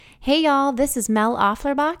Hey y'all, this is Mel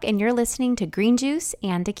Offlerbach, and you're listening to Green Juice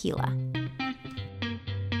and Tequila.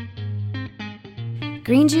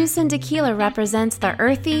 Green Juice and Tequila represents the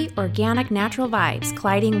earthy, organic, natural vibes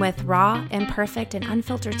colliding with raw, imperfect, and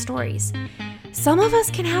unfiltered stories. Some of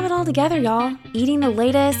us can have it all together, y'all. Eating the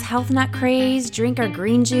latest health nut craze, drink our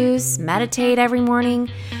green juice, meditate every morning.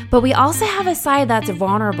 But we also have a side that's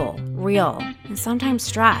vulnerable, real, and sometimes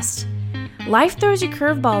stressed. Life throws you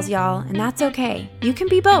curveballs, y'all, and that's okay. You can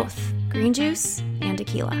be both, green juice and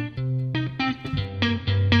tequila.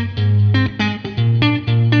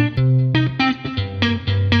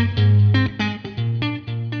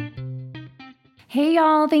 Hey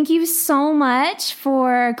y'all, thank you so much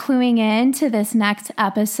for cluing in to this next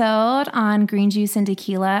episode on Green Juice and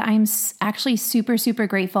Tequila. I'm actually super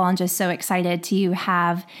grateful and just so excited to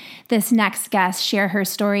have this next guest share her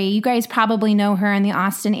story. You guys probably know her in the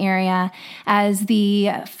Austin area as the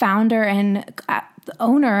founder and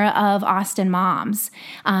owner of Austin Moms,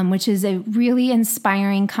 which is a really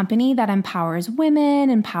inspiring company that empowers women,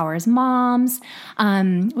 empowers moms.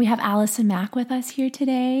 We have Allison Mack with us here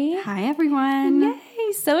today. Hi, everyone.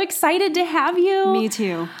 Yay, so excited to have you. Me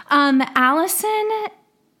too. Allison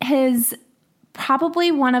is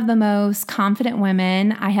probably one of the most confident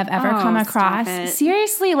women I have ever come across.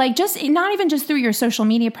 Seriously, like just not even just through your social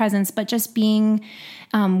media presence, but just being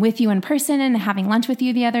with you in person and having lunch with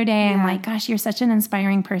you the other day. Yeah. I'm like, gosh, you're such an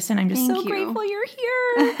inspiring person. I'm just so grateful you're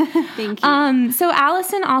here. Thank you. So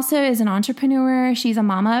Allison also is an entrepreneur. She's a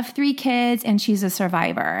mama of 3 kids and she's a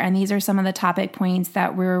survivor. And these are some of the topic points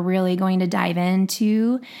that we're really going to dive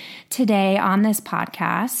into today on this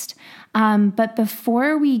podcast. But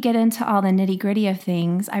before we get into all the nitty gritty of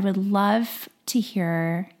things, I would love to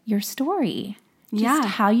hear your story. Just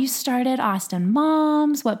how you started Austin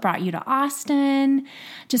Moms, what brought you to Austin,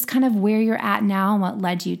 just kind of where you're at now and what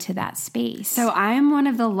led you to that space. So I'm one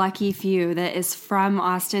of the lucky few that is from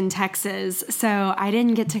Austin, Texas. So I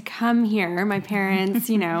didn't get to come here. My parents,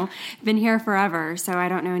 been here forever. So I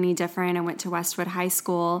don't know any different. I went to Westwood High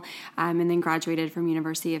School and then graduated from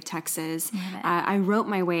University of Texas. I wrote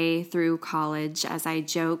my way through college. As I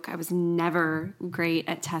joke, I was never great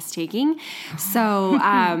at test taking. So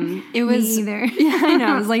it was... Me either. Yeah, I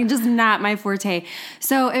know. It was like just not my forte.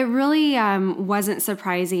 So it really wasn't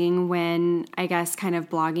surprising when I guess kind of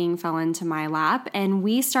blogging fell into my lap. And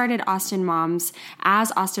we started Austin Moms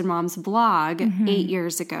as Austin Moms blog 8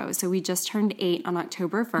 years ago. So we just turned 8 on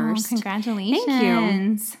October 1st. Oh, congratulations.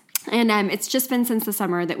 Thank you. And it's just been since the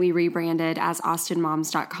summer that we rebranded as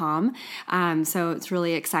austinmoms.com. So it's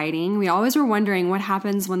really exciting. We always were wondering what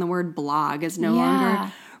happens when the word blog is no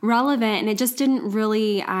longer relevant, and it just didn't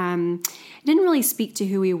really speak to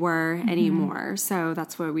who we were anymore. So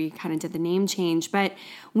that's where we kind of did the name change. But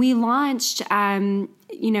we launched,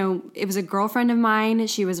 it was a girlfriend of mine.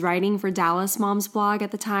 She was writing for Dallas Moms blog at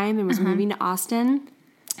the time and was moving to Austin.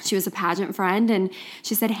 She was a pageant friend, and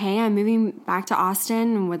she said, hey, I'm moving back to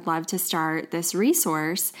Austin and would love to start this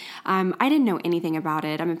resource. I didn't know anything about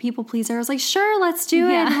it. I'm a people pleaser. I was like, sure, let's do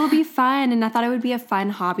it. It'll be fun. And I thought it would be a fun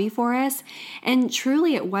hobby for us. And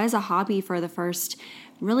truly, it was a hobby for the first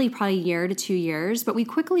really probably year to 2 years. But we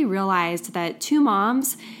quickly realized that 2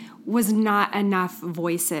 moms was not enough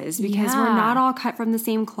voices because we're not all cut from the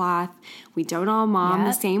same cloth. We don't all mom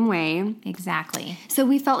the same way. Exactly. So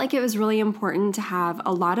we felt like it was really important to have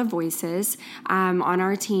a lot of voices on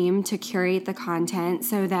our team to curate the content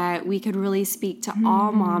so that we could really speak to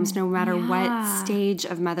all moms no matter what stage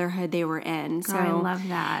of motherhood they were in. So I love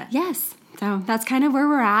that. Yes. So that's kind of where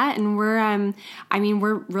we're at, and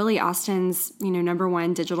we're really Austin's, number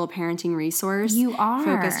one digital parenting resource. You are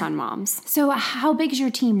focused on moms. So how big is your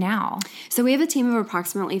team now? So we have a team of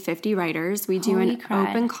approximately 50 writers. We do an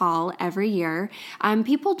open call every year.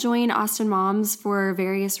 People join Austin Moms for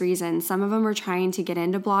various reasons. Some of them are trying to get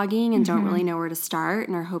into blogging and don't really know where to start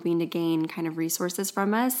and are hoping to gain kind of resources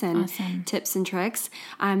from us and tips and tricks.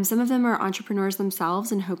 Some of them are entrepreneurs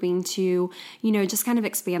themselves and hoping to, just kind of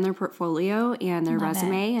expand their portfolio and their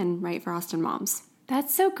resume and write for Austin Moms.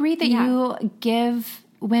 That's so great that you give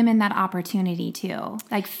women that opportunity too.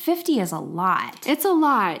 Like 50 is a lot. It's a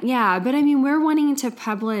lot, yeah. But we're wanting to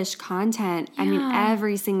publish content,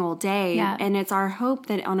 every single day. Yeah. And it's our hope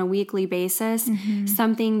that on a weekly basis,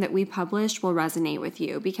 something that we publish will resonate with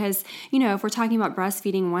you. Because, if we're talking about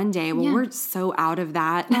breastfeeding one day, we're so out of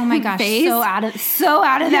that Oh my gosh, phase. so out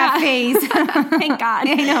of that phase. Thank God.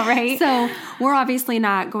 I know, right? So we're obviously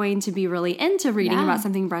not going to be really into reading about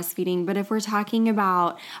something breastfeeding. But if we're talking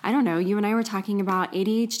about, I don't know, you and I were talking about 80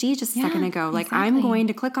 ADHD just a second ago. Like, exactly. I'm going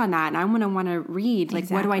to click on that and I'm going to want to read, like,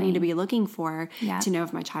 what do I need to be looking for to know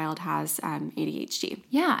if my child has ADHD?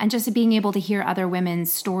 Yeah. And just being able to hear other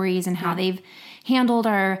women's stories and how they've handled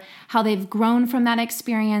or how they've grown from that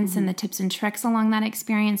experience and the tips and tricks along that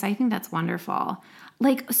experience. I think that's wonderful.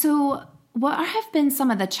 Like, so what have been some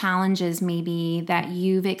of the challenges maybe that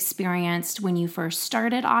you've experienced when you first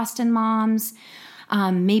started Austin Moms?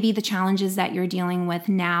 Maybe the challenges that you're dealing with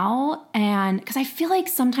now. And because I feel like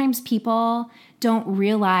sometimes people don't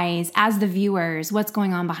realize, as the viewers, what's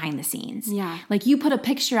going on behind the scenes. Yeah. Like, you put a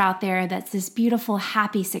picture out there that's this beautiful,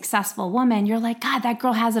 happy, successful woman. You're like, God, that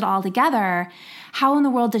girl has it all together. How in the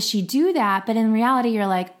world does she do that? But in reality, you're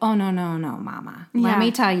like, oh, no, mama. Let me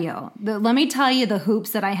tell you. Let me tell you the hoops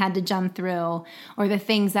that I had to jump through or the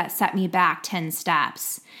things that set me back 10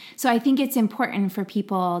 steps. So I think it's important for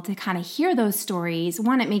people to kind of hear those stories.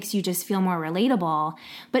 One, it makes you just feel more relatable.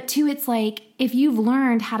 But two, it's like, if you've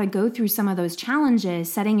learned how to go through some of those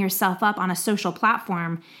challenges, setting yourself up on a social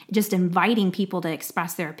platform, just inviting people to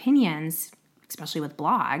express their opinions, especially with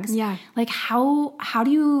blogs. Yeah. Like, how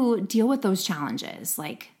do you deal with those challenges?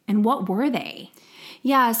 Like, and what were they?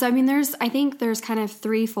 Yeah. So, I mean, I think there's kind of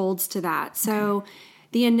three folds to that. So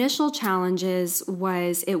the initial challenges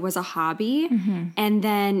was it was a hobby, and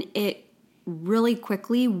then it really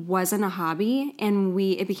quickly wasn't a hobby, and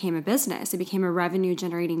it became a business. It became a revenue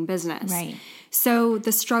generating business. Right. So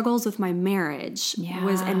the struggles with my marriage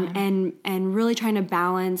was and really trying to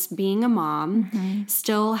balance being a mom,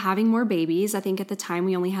 still having more babies. I think at the time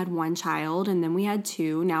we only had one child, and then we had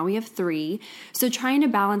two. Now we have three. So trying to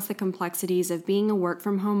balance the complexities of being a work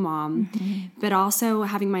from home mom, but also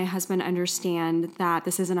having my husband understand that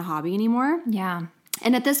this isn't a hobby anymore. Yeah.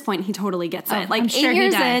 And at this point, he totally gets it. Like, I'm 8 sure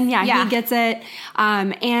years he does. in, he gets it.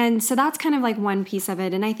 And so that's kind of like one piece of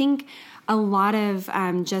it. And I think a lot of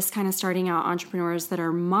just kind of starting out entrepreneurs that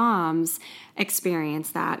are moms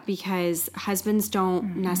experience that, because husbands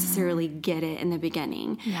don't necessarily get it in the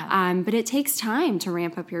beginning. Yeah. But it takes time to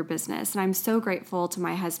ramp up your business. And I'm so grateful to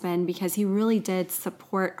my husband because he really did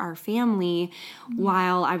support our family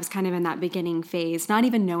while I was kind of in that beginning phase, not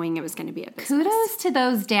even knowing it was going to be a business. Kudos to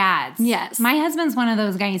those dads. Yes. My husband's one of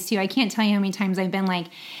those guys too. I can't tell you how many times I've been like,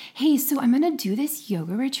 hey, so I'm going to do this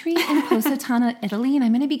yoga retreat in Positano, Italy, and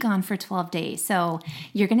I'm going to be gone for 12 days. So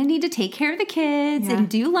you're going to need to take care of the kids and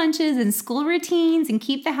do lunches and school routines and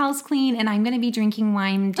keep the house clean. And I'm going to be drinking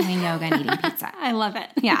wine, doing yoga, and eating pizza. I love it.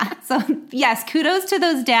 Yeah. So yes, kudos to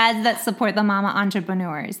those dads that support the mama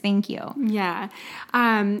entrepreneurs. Thank you. Yeah.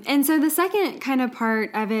 And so the second kind of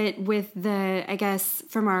part of it with I guess,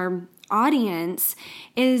 from our audience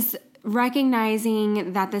is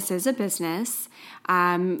recognizing that this is a business.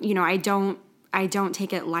 I don't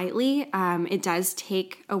take it lightly. It does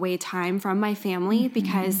take away time from my family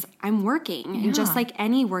because I'm working. Yeah. And just like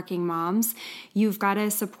any working moms, you've got to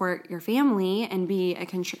support your family and be a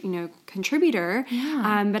contributor.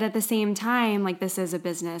 Yeah. But at the same time, like, this is a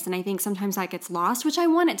business. And I think sometimes that gets lost, which I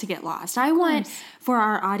want it to get lost. I want for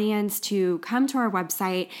our audience to come to our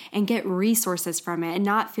website and get resources from it and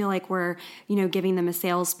not feel like we're, giving them a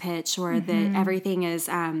sales pitch or that everything is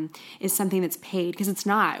something that's paid, because it's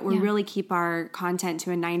not. We really keep our content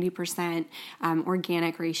to a 90%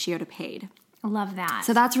 organic ratio to paid. I love that.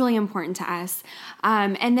 So that's really important to us.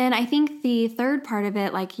 And then I think the third part of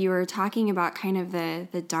it, like you were talking about, kind of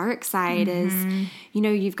the dark side is,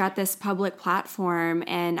 you've got this public platform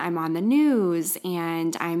and I'm on the news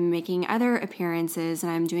and I'm making other appearances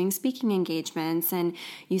and I'm doing speaking engagements and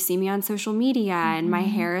you see me on social media and my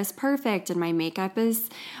hair is perfect and my makeup is,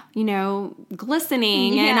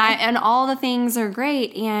 glistening and all the things are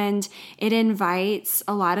great, and it invites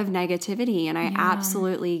a lot of negativity, and I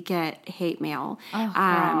absolutely get hate mail.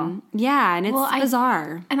 And it's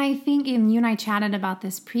bizarre. And I think, and you and I chatted about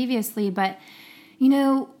this previously, but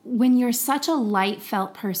when you're such a light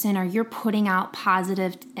felt person, or you're putting out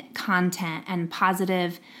positive content and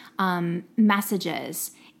positive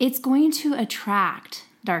messages, it's going to attract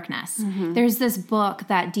darkness. There's this book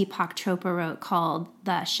that Deepak Chopra wrote called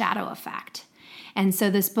The Shadow Effect. And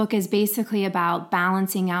so this book is basically about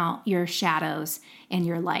balancing out your shadows and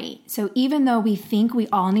your light. So even though we think we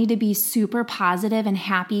all need to be super positive and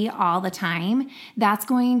happy all the time, that's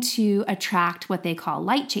going to attract what they call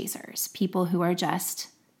light chasers, people who are just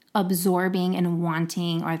absorbing and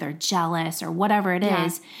wanting, or they're jealous or whatever it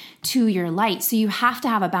is to your light. So you have to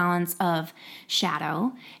have a balance of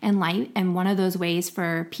shadow and light. And one of those ways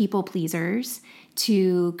for people pleasers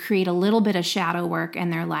to create a little bit of shadow work in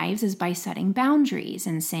their lives is by setting boundaries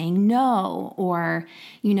and saying no, or,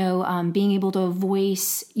 being able to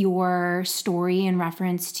voice your story in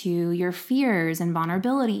reference to your fears and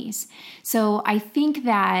vulnerabilities. So I think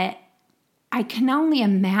that I can only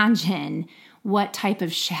imagine what type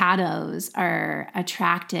of shadows are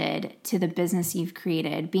attracted to the business you've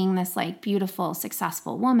created, being this like beautiful,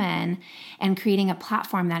 successful woman and creating a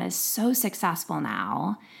platform that is so successful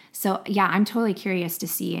now. So yeah, I'm totally curious to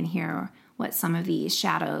see and hear what some of these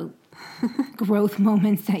shadow growth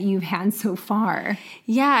moments that you've had so far.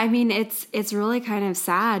 Yeah, I mean, it's really kind of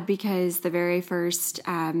sad because the very first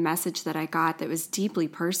message that I got that was deeply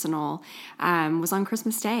personal was on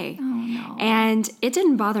Christmas Day. Oh, no. And it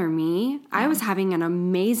didn't bother me. Yeah. I was having an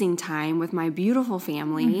amazing time with my beautiful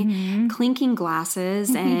family, clinking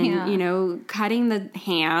glasses and, cutting the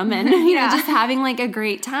ham and, just having like a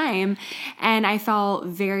great time. And I felt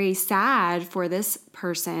very sad for this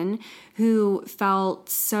person who felt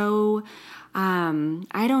so,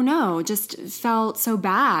 just felt so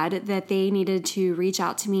bad that they needed to reach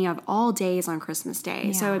out to me of all days on Christmas Day.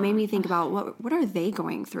 Yeah. So it made me think about what are they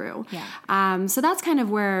going through? Yeah. So that's kind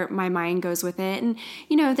of where my mind goes with it. And,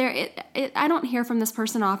 I don't hear from this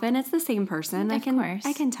person often. It's the same person. Of course.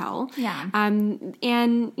 I can tell. Yeah. And,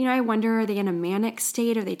 I wonder, are they in a manic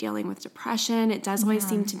state? Are they dealing with depression? It does always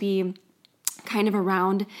seem to be kind of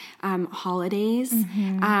around holidays.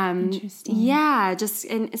 Interesting. Yeah,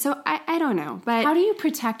 and so I don't know. But how do you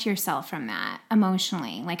protect yourself from that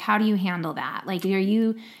emotionally? Like, how do you handle that? Like, do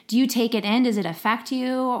you take it in? Does it affect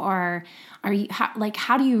you? Or are you,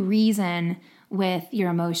 how do you reason with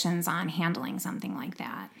your emotions on handling something like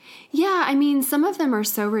that? Yeah, I mean, some of them are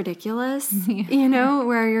so ridiculous,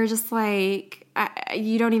 where you're just like,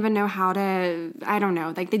 you don't even know how to, I don't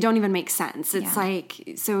know, like they don't even make sense. It's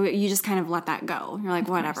like, so you just kind of let that go. You're like,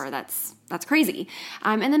 whatever, that's crazy.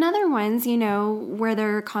 And then other ones, where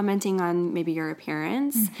they're commenting on maybe your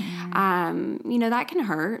appearance, that can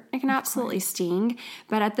hurt. It can absolutely sting.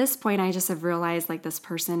 But at this point, I just have realized like this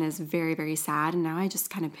person is very, very sad. And now I just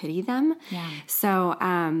kind of pity them. Yeah. So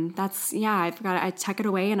I tuck it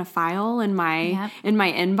away in a file in my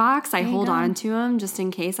inbox. I hold on to them just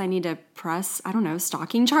in case I need to press, I don't know,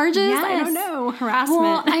 stalking charges. Yes. I don't know, harassment.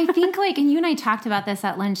 Well, I think and you and I talked about this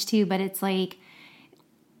at lunch too, but it's like,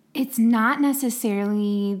 it's not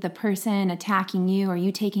necessarily the person attacking you or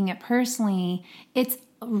you taking it personally. It's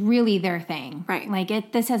really their thing. Right.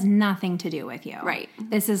 Like this has nothing to do with you. Right.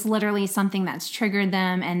 This is literally something that's triggered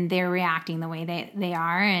them and they're reacting the way they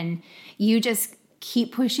are. And you just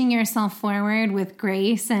keep pushing yourself forward with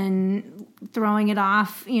grace and throwing it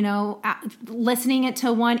off, listening it to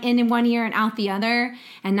in one ear and out the other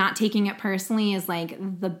and not taking it personally is like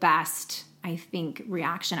the best, I think,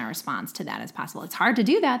 reaction or response to that as possible. It's hard to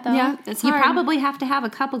do that, though. Yeah, it's hard. You probably have to have a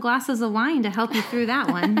couple glasses of wine to help you through that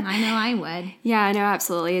one. I know I would. Yeah, I know,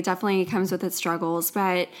 absolutely. It definitely comes with its struggles,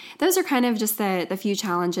 but those are kind of just the few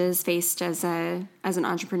challenges faced as an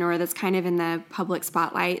entrepreneur that's kind of in the public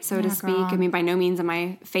spotlight, so to speak. Girl. I mean, by no means am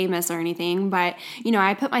I famous or anything, but,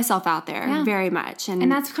 I put myself out there very much.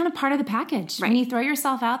 And that's kind of part of the package. Right. When you throw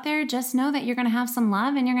yourself out there, just know that you're going to have some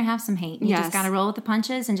love and you're going to have some hate. You just got to roll with the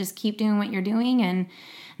punches and just keep doing what you're doing and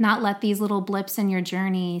not let these little blips in your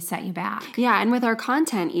journey set you back. Yeah, and with our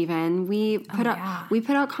content even, we put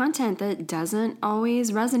out content that doesn't always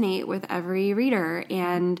resonate with every reader,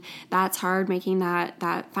 and that's hard finding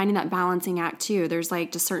that balancing act too. There's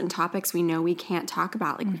like just certain topics we know we can't talk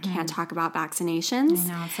about, like we can't talk about vaccinations. I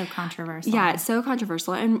know, it's so controversial. Yeah, it's so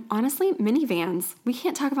controversial. And honestly, minivans. We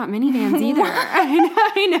can't talk about minivans either.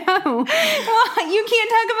 I know. Well, you can't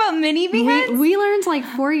talk about minivans? We learned like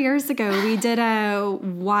 4 years ago, we did a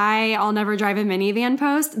why I'll never drive a minivan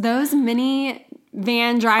post. Those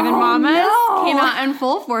minivan driving mamas came out in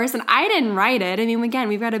full force, and I didn't write it. I mean, again,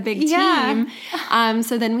 we've got a big team.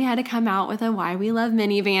 So then we had to come out with a why we love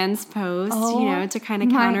minivans post, to kind of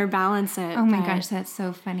counterbalance it. Oh my gosh, that's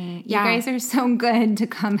so funny. You guys are so good to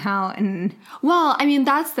come out and... Well, I mean,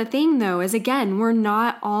 that's the thing though, is again, we're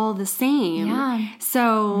not all the same. Yeah.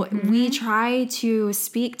 So we try to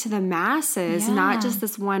speak to the masses, not just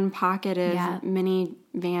this one pocket of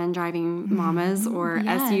minivan driving mamas or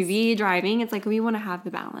SUV driving. It's like we want to have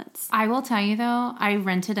the balance. I will tell you though, I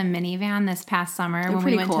rented a minivan this past summer when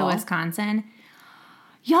we went to Wisconsin.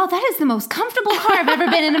 Y'all, that is the most comfortable car I've ever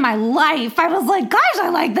been in my life. I was like, gosh, I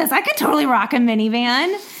like this. I could totally rock a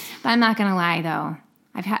minivan. But I'm not going to lie though.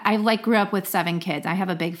 I grew up with 7 kids. I have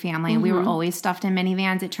a big family and we were always stuffed in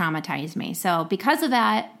minivans. It traumatized me. So because of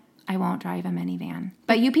that, I won't drive a minivan.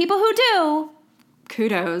 But you people who do,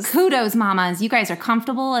 Kudos, mamas. You guys are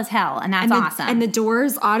comfortable as hell, and that's awesome. And the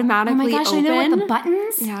doors automatically open. Oh my gosh, I know, with the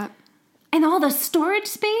buttons. Yeah. And all the storage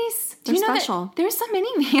space. Do you know special. that there's some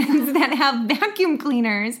minivans that have vacuum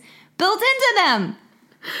cleaners built into them?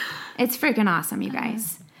 It's freaking awesome, you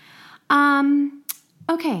guys.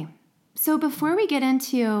 Okay, so before we get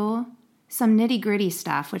into some nitty-gritty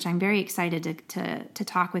stuff, which I'm very excited to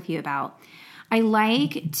talk with you about, I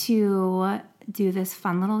like to do this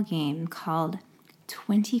fun little game called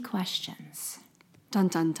 20 Questions. Dun,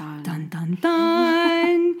 dun, dun. Dun, dun,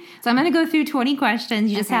 dun. So I'm going to go through 20 questions.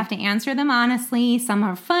 You just have to answer them honestly. Some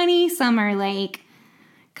are funny, some are like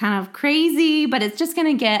kind of crazy, but it's just going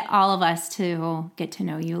to get all of us to get to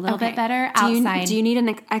know you a little bit better outside. Do you need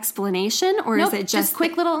an explanation, or is it just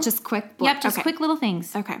quick little... Just quick... Yep, just quick little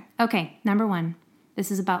things. Okay. Number 1.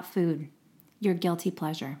 This is about food. Your guilty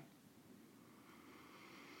pleasure.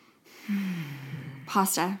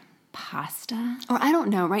 Pasta. Or I don't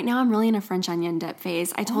know. Right now I'm really in a French onion dip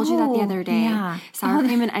phase. I told you that the other day. Yeah. Sour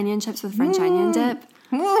cream and onion chips with French onion dip.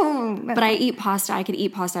 But I eat pasta. I could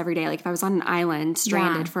eat pasta every day. Like if I was on an island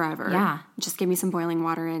stranded forever. Yeah. Just give me some boiling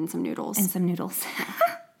water and some noodles.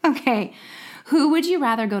 Okay. Who would you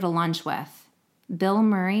rather go to lunch with? Bill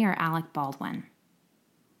Murray or Alec Baldwin?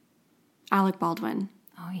 Alec Baldwin.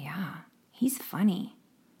 Oh, yeah. He's funny.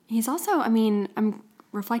 He's also, I'm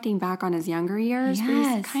reflecting back on his younger years, but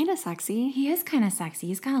he's kind of sexy. He is kind of sexy.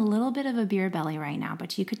 He's got a little bit of a beer belly right now,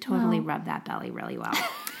 but you could totally rub that belly really well.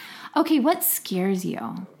 Okay, what scares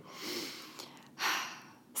you?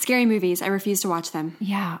 Scary movies. I refuse to watch them.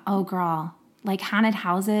 Yeah. Oh, girl. Like haunted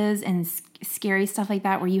houses and scary stuff like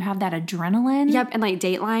that where you have that adrenaline. Yep, and like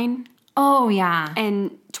Dateline. Oh, yeah.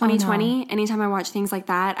 And 2020, anytime I watch things like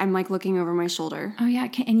that, I'm like looking over my shoulder. Oh, yeah.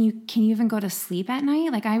 Can you even go to sleep at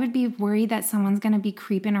night? Like I would be worried that someone's going to be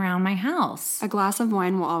creeping around my house. A glass of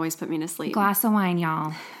wine will always put me to sleep. Glass of wine,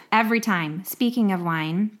 y'all. Every time. Speaking of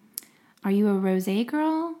wine, are you a rosé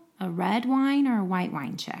girl, a red wine, or a white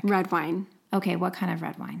wine chick? Red wine. Okay, what kind of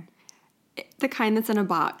red wine? The kind that's in a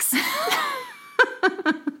box.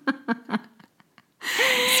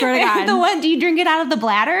 Swear to God. The one, do you drink it out of the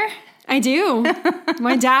bladder? I do.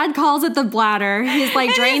 My dad calls it the bladder. He's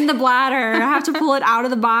like, drain the bladder. I have to pull it out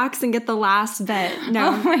of the box and get the last bit. No.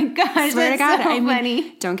 Oh my gosh, Swear to God, so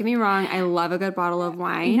funny. Don't get me wrong. I love a good bottle of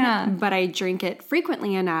wine, but I drink it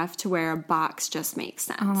frequently enough to where a box just makes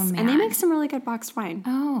sense. Oh, man. And they make some really good boxed wine.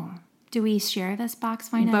 Oh. Do we share this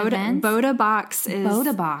box wine at events? Boda Box is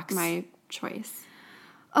Boda Box. My choice.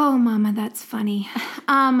 Oh, Mama, that's funny.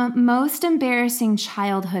 Most embarrassing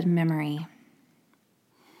childhood memory.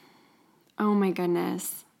 Oh my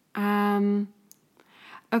goodness.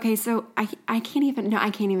 Okay, so I can't even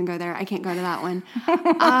go there. I can't go to that one.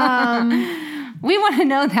 We want to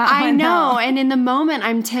know that one. I know, and in the moment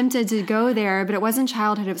I'm tempted to go there, but it wasn't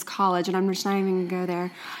childhood, it was college, and I'm just not even going to go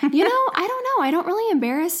there. You know, I don't know. I don't really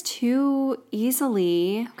embarrass too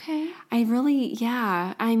easily. Okay. I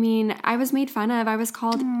was made fun of. I was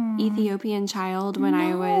called Ethiopian child when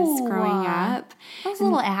I was growing up. Those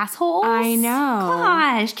little assholes. I know.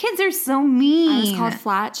 Gosh, kids are so mean. I was called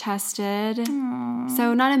flat-chested.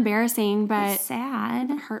 So not embarrassing, but sad.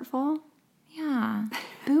 Hurtful. Yeah.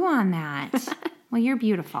 Boo on that. Well, you're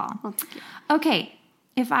beautiful. Well, thank you. Okay.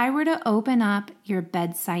 If I were to open up your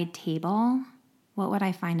bedside table, what would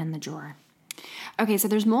I find in the drawer? Okay, so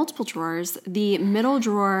there's multiple drawers. The middle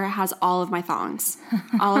drawer has all of my thongs,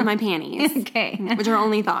 all of my panties. Okay. Which are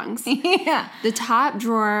only thongs. Yeah. The top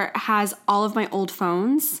drawer has all of my old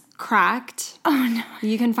phones, cracked. Oh, no.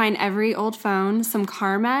 You can find every old phone, some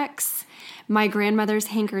Carmex, my grandmother's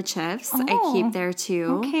handkerchiefs I keep there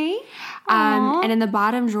too. Okay. And in the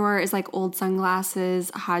bottom drawer is like old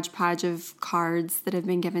sunglasses, a hodgepodge of cards that have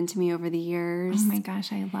been given to me over the years. Oh my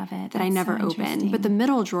gosh, I love it. That I never opened. But the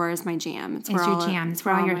middle drawer is my jam. It's your jam. It's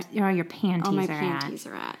where all your panties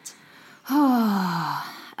are at.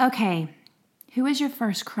 Oh, okay. Who was your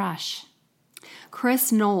first crush?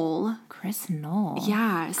 Chris Knoll. Chris Knoll.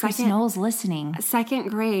 Yeah. Chris Knoll's listening. Second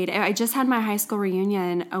grade. I just had my high school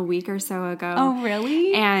reunion a week or so ago. Oh,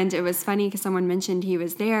 really? And it was funny because someone mentioned he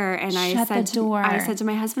was there. And I said to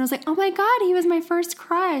my husband, I was like, oh my God, he was my first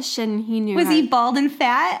crush. And he knew. Was he bald and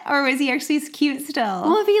fat, or was he actually cute still?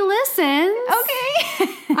 Well, if he listens.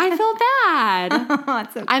 Okay. I feel bad. Oh,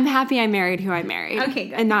 that's okay. I'm happy I married who I married. Okay,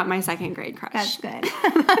 good. And not my second grade crush. That's good.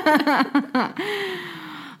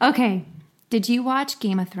 Okay. Did you watch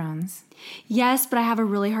Game of Thrones? Yes, but I have a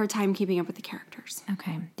really hard time keeping up with the characters.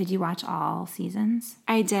 Okay. Did you watch all seasons?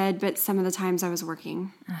 I did, but some of the times I was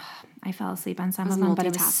working. I fell asleep on some of them, but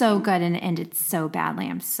it was so good and it ended so badly.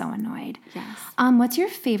 I'm so annoyed. Yes. What's your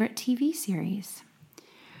favorite TV series?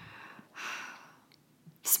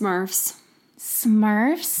 Smurfs.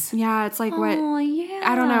 Smurfs? Yeah, it's like what... Oh, yeah.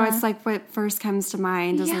 I don't know. It's like what first comes to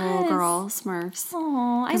mind as a little Yes. girl. Smurfs.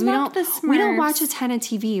 Oh, I love the Smurfs. We don't watch a ton of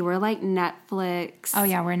TV. We're like Netflix. Oh,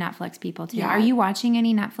 yeah, we're Netflix people, too. Yeah. Are you watching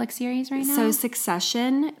any Netflix series right now? So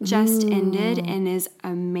Succession just ended and is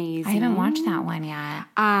amazing. I haven't watched that one yet.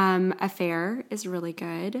 Affair is really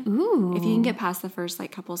good. Ooh. If you can get past the first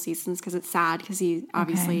like couple seasons, because it's sad because he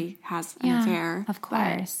obviously has an affair. Of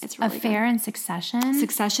course. It's really Affair and Succession?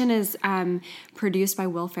 Succession is produced by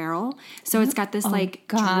Will Ferrell. So it's got this like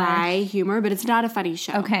God. dry humor, but it's not a funny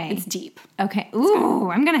show. Okay. It's deep. Okay.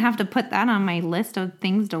 Ooh, I'm going to have to put that on my list of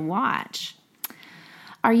things to watch.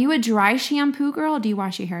 Are you a dry shampoo girl or do you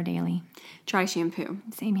wash your hair daily? Dry shampoo.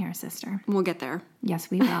 Same here, sister. We'll get there.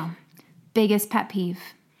 Yes, we will. Biggest pet peeve?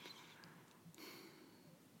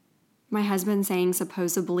 My husband saying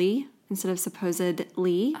supposedly instead of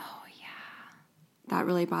supposedly. Oh, yeah. That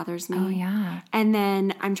really bothers me. Oh, yeah. And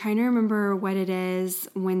then I'm trying to remember what it is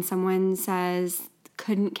when someone says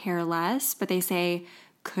couldn't care less, but they say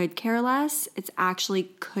could care less. It's actually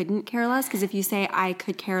couldn't care less, because if you say I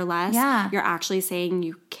could care less, Yeah. you're actually saying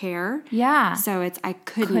you care. Yeah. So it's I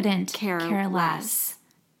couldn't care less.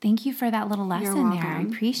 Thank you for that little lesson there. I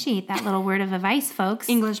appreciate that little word of advice, folks.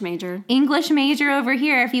 English major. English major over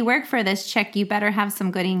here. If you work for this chick, you better have some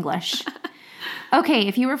good English. Okay,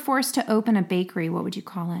 if you were forced to open a bakery, what would you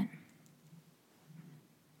call it?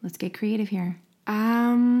 Let's get creative here.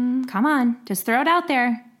 Come on, just throw it out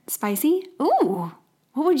there. Spicy? Ooh,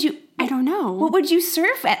 what would you? I don't know. What would you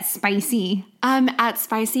serve at Spicy? At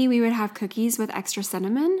Spicy, we would have cookies with extra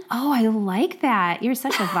cinnamon. Oh, I like that. You're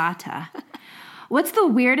such a Vata. What's the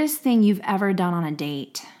weirdest thing you've ever done on a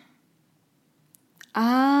date?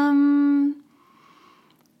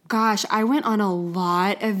 Gosh, I went on a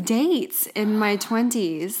lot of dates in my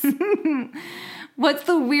 20s. What's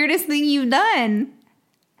the weirdest thing you've done?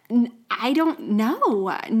 I don't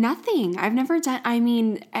know. Nothing. I've never done. I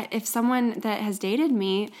mean, if someone that has dated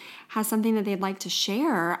me has something that they'd like to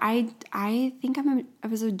share, I think I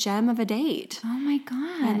was a gem of a date. Oh my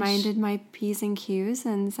gosh. I minded my P's and Q's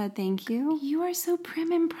and said thank you. You are so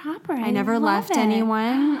prim and proper. I never love left it.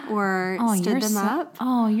 anyone or stood them up.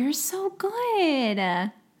 Oh, you're so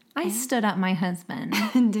good. I stood up my husband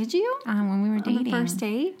Did you? when we were dating. On the first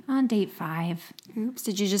date? On date 5. Oops.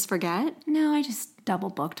 Did you just forget? No, I just double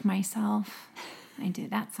booked myself. I do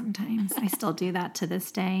that sometimes. I still do that to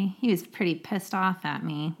this day. He was pretty pissed off at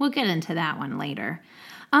me. We'll get into that one later.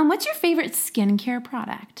 What's your favorite skincare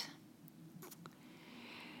product?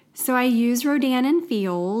 So I use Rodan and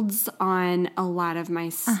Fields on a lot of my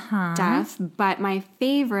stuff, but my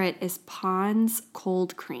favorite is Pond's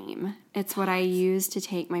Cold Cream. It's what I use to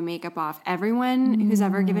take my makeup off. Everyone who's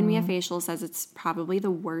ever given me a facial says it's probably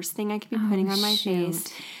the worst thing I could be putting on my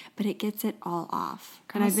face, but it gets it all off.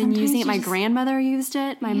 And I've been using it. My grandmother used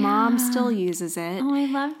it. My mom still uses it. Oh, I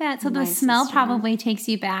love that. So the smell probably takes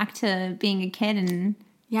you back to being a kid and...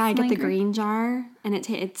 Yeah, I get the green jar, and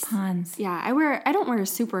it's Pond's. Yeah, I don't wear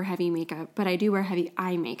super heavy makeup, but I do wear heavy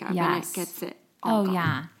eye makeup, and it gets it all gone.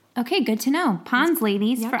 Yeah. Okay, good to know. Pond's,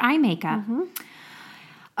 ladies, for eye makeup.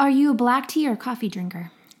 Are you a black tea or coffee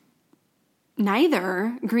drinker?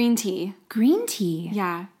 Neither. Green tea. Green tea?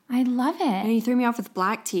 Yeah. I love it. And you threw me off with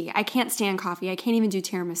black tea. I can't stand coffee. I can't even do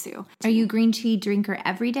tiramisu. Are you a green tea drinker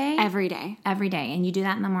every day? Every day. Every day. And you do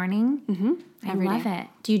that in the morning? Mm-hmm. I love it.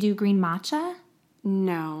 Do you do green matcha?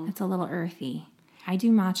 No. It's a little earthy. I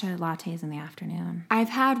do matcha lattes in the afternoon. I've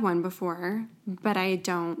had one before, but I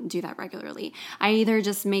don't do that regularly. I either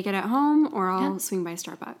just make it at home or I'll swing by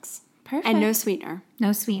Starbucks. Perfect. And no sweetener.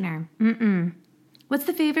 No sweetener. What's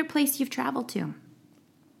the favorite place you've traveled to?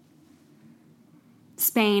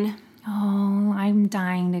 Spain. Oh, I'm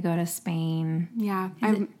dying to go to Spain. Yeah,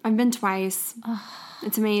 I've been twice.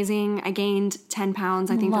 It's amazing. I gained 10 pounds,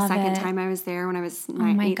 I think, the second time I was there when I was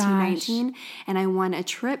 18, 19. And I won a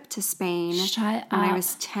trip to Spain when I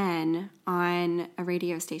was 10 on a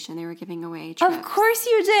radio station. They were giving away trips. Of course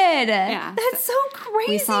you did. Yeah. That's so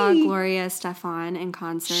crazy. We saw Gloria Estefan in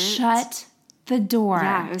concert. Shut the door.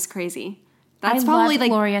 Yeah, it was crazy. That's probably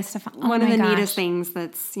like Gloria Estefan. One of the neatest things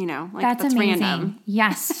that's, that's amazing. Random.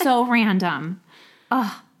 Yes, so random.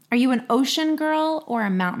 Are you an ocean girl or a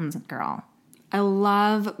mountains girl? I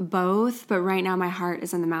love both, but right now my heart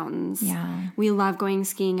is in the mountains. Yeah. We love going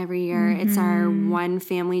skiing every year. It's our one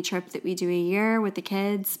family trip that we do a year with the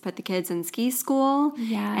kids, put the kids in ski school.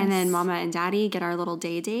 Yes. And then mama and daddy get our little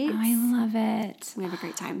day dates. I love it. We have a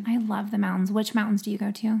great time. I love the mountains. Which mountains do you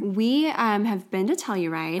go to? We have been to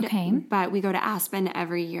Telluride, Okay. but we go to Aspen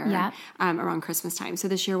every year Yep. around Christmas time. So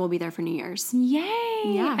this year we'll be there for New Year's. Yay.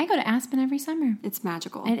 Yeah. I go to Aspen every summer. It's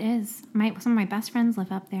magical. It is. Some of my best friends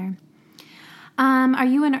live up there. Are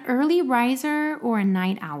you an early riser or a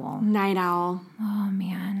night owl? Night owl. Oh,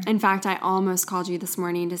 man. In fact, I almost called you this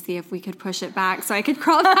morning to see if we could push it back so I could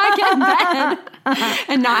crawl back in bed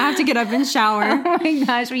and not have to get up and shower. Oh, my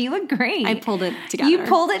gosh. Well, you look great. I pulled it together. You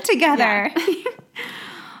pulled it together. Yeah.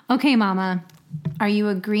 Okay, Mama. Are you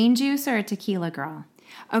a green juice or a tequila girl?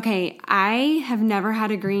 Okay, I have never had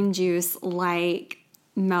a green juice like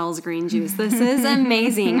Mel's green juice. This is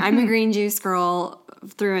amazing. I'm a green juice girl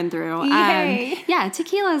through and through. Yay. Yeah,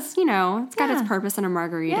 tequila's, it's got its purpose in a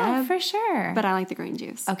margarita. Yeah, for sure. But I like the green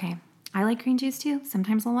juice. Okay. I like green juice too.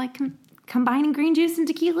 Sometimes I'll like combining green juice and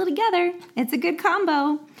tequila together. It's a good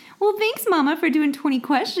combo. Well, thanks, Mama, for doing 20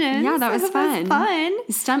 questions. Yeah, that was fun. fun.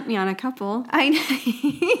 You stumped me on a couple.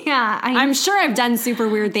 I'm sure I've done super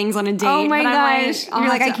weird things on a date. Oh my but gosh. I'm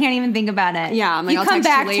You're like, I can't even think about it. Yeah, I'm like, I'll come text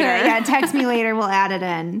you back later. to it. Yeah, text me later. We'll add it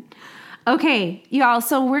in. Okay, y'all.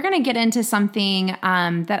 So we're going to get into something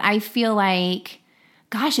that I feel like,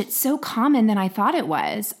 gosh, it's so common than I thought it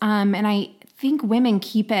was. And I think women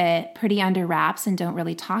keep it pretty under wraps and don't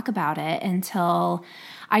really talk about it until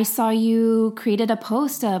I saw you created a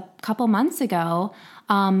post a couple months ago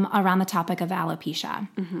around the topic of alopecia.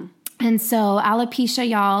 Mm-hmm. And so alopecia,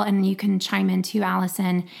 y'all, and you can chime in too,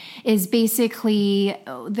 Allison, is basically,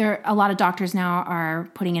 a lot of doctors now are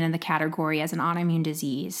putting it in the category as an autoimmune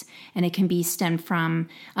disease. And it can be stemmed from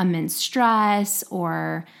immense stress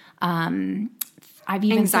or I've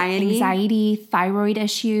even anxiety, thyroid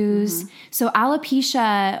issues. Mm-hmm. So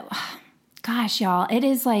alopecia, gosh, y'all, it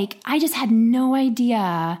is like, I just had no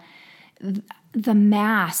idea the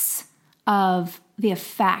mass of the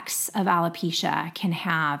effects of alopecia can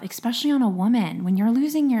have, especially on a woman. When you're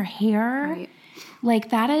losing your hair, right.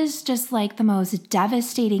 Like that is just like the most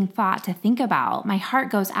devastating thought to think about. My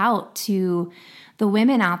heart goes out to the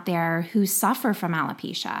women out there who suffer from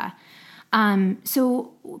alopecia.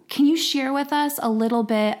 So can you share with us a little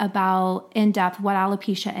bit about in depth what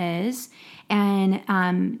alopecia is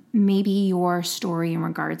and maybe your story in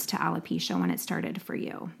regards to alopecia when it started for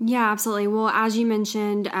you? Yeah, absolutely. Well, as you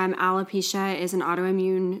mentioned, alopecia is an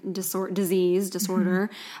autoimmune disorder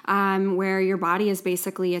where your body is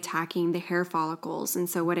basically attacking the hair follicles. And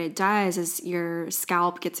so what it does is your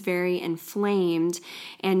scalp gets very inflamed,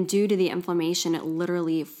 and due to the inflammation, it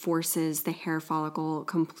literally forces the hair follicle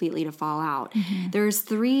completely to fall out. Mm-hmm. There's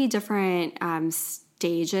 3 different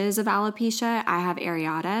stages of alopecia. I have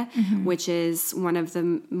areata, mm-hmm. which is one of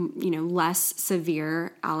the less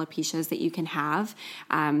severe alopecias that you can have.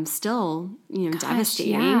 Still,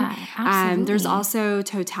 devastating. Yeah, absolutely. There's also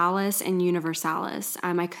totalis and universalis.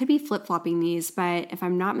 I could be flip-flopping these, but if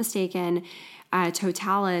I'm not mistaken,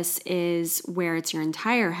 totalis is where it's your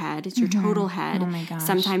entire head. It's your mm-hmm. total head. Oh my gosh.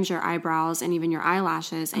 Sometimes your eyebrows and even your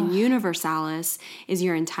eyelashes. And universalis is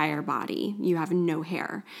your entire body. You have no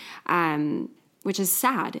hair. Which is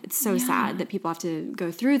sad. It's so sad that people have to go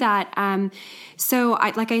through that. So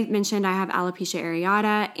like I mentioned, I have alopecia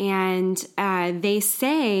areata, and they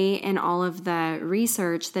say in all of the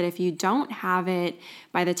research that if you don't have it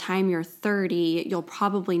by the time you're 30, you'll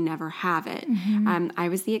probably never have it. Mm-hmm. I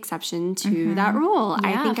was the exception to mm-hmm. that rule.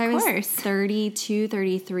 Yeah, I think I was course. 32,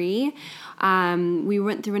 33. We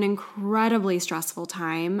went through an incredibly stressful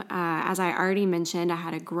time. As I already mentioned, I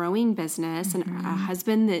had a growing business mm-hmm. and a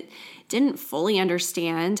husband that didn't fully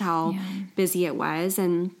understand how busy it was,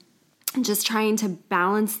 and just trying to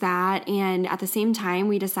balance that. And at the same time,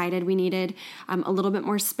 we decided we needed a little bit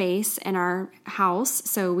more space in our house.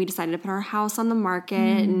 So we decided to put our house on the market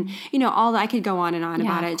and, all that. I could go on and on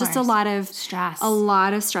about it. Just a lot of stress. A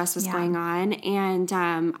lot of stress was going on. And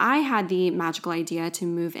I had the magical idea to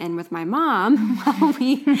move in with my mom while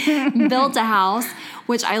we built a house,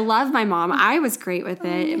 which I love my mom. I was great with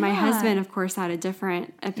it. Yeah. My husband, of course, had a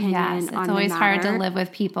different opinion on the matter. It's always hard to live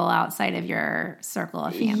with people outside of your circle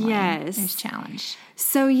of family. Yes. There's challenge.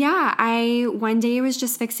 So I one day was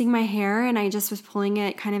just fixing my hair, and I just was pulling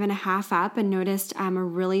it kind of in a half up and noticed a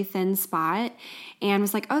really thin spot, and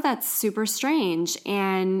was like, oh, that's super strange,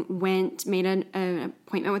 and made an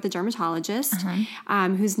appointment with a dermatologist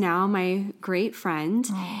who's now my great friend.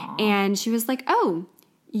 Aww. And she was like, oh,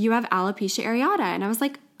 you have alopecia areata. And I was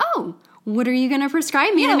like, oh, what are you going to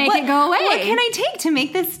prescribe me to make it go away? What can I take to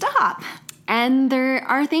make this stop? And there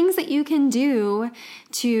are things that you can do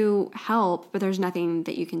to help, but there's nothing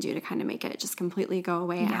that you can do to kind of make it just completely go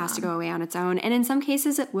away. It has to go away on its own. And in some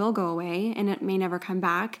cases it will go away and it may never come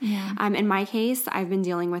back. Yeah. In my case, I've been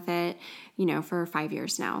dealing with it, for 5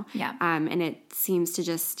 years now. Yeah. And it seems to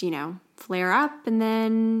just, flare up and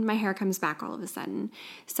then my hair comes back all of a sudden.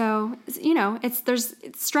 So,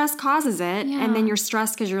 stress causes it, and then you're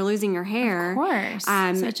stressed because you're losing your hair. Of course.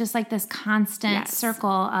 So it's just like this constant circle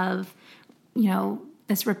of,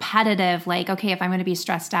 this repetitive, like, okay, if I'm going to be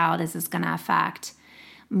stressed out, is this going to affect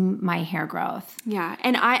my hair growth? Yeah.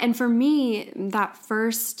 And for me, that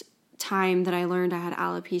first time that I learned I had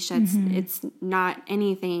alopecia, it's not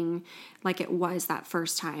anything like it was that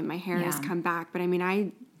first time. My hair has come back, but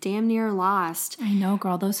I damn near lost. I know,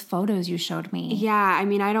 girl, those photos you showed me. Yeah,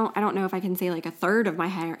 I don't know if I can say like a third of my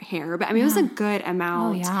hair, but it was a good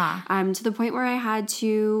amount. Oh, yeah. To the point where I had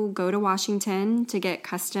to go to Washington to get a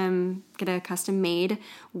custom made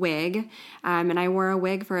wig. And I wore a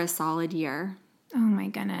wig for a solid year. Oh my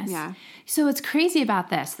goodness. Yeah. So what's crazy about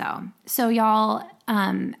this though? So y'all,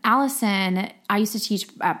 Allison, I used to teach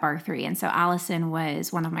at Bar 3. And so Allison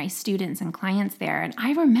was one of my students and clients there. And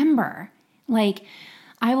I remember,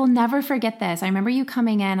 I will never forget this. I remember you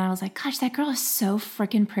coming in and I was like, gosh, that girl is so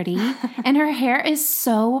freaking pretty. And her hair is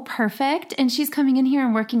so perfect. And she's coming in here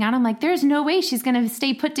and working out. I'm like, there's no way she's going to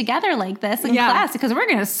stay put together like this in class because we're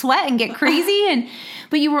going to sweat and get crazy.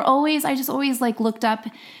 But you were always, I just always looked up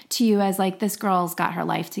to you as this girl's got her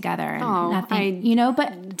life together. And nothing,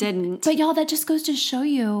 but didn't. But y'all, that just goes to show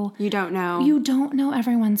you. You don't know. You don't know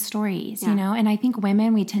everyone's stories, And I think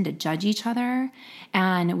women, we tend to judge each other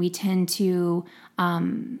and we tend to,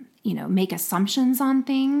 make assumptions on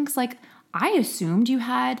things. Like I assumed you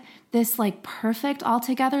had this perfect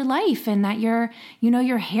altogether life and that your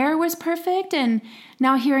hair was perfect. And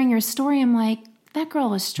now hearing your story, I'm like, that girl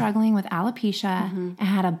was struggling with alopecia and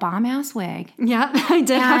had a bomb ass wig. Yeah, I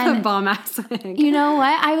did have a bomb ass wig. You know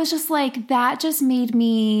what? I was just like, that just made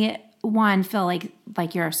me feel like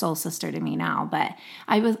you're a soul sister to me now. But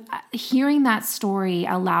I was hearing that story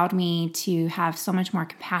allowed me to have so much more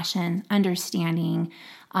compassion, understanding.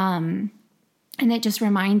 And it just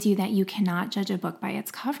reminds you that you cannot judge a book by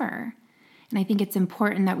its cover. And I think it's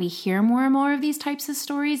important that we hear more and more of these types of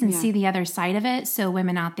stories and see the other side of it. So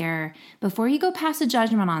women out there, before you go pass a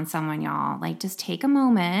judgment on someone, y'all, just take a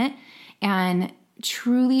moment and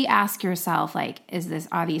truly ask yourself,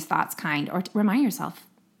 are these thoughts kind? Or remind yourself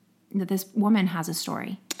that this woman has a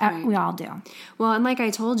story. Right. We all do. Well, and like I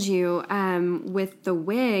told you, with the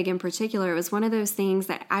wig in particular, it was one of those things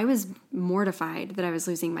that I was mortified that I was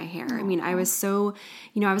losing my hair. Aww. I was so,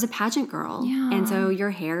 I was a pageant girl. Yeah. And so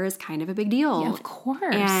your hair is kind of a big deal. Yeah, of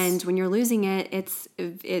course. And when you're losing it,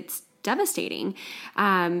 it's devastating.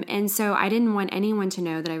 And so I didn't want anyone to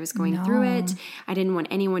know that I was going through it. I didn't want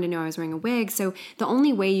anyone to know I was wearing a wig. So the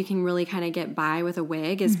only way you can really kind of get by with a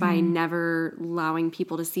wig is by never allowing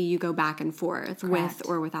people to see you go back and forth with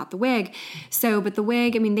or without the wig. So, but the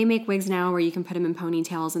wig, they make wigs now where you can put them in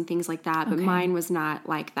ponytails and things like that, but mine was not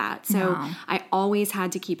like that. So I always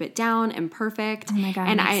had to keep it down and perfect. Oh my God,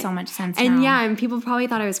 it makes so much sense and now. And people probably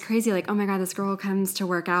thought I was crazy, like, oh my God, this girl comes to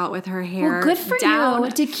work out with her hair Well, good for down. you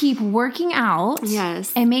to keep working out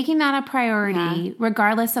and making that a priority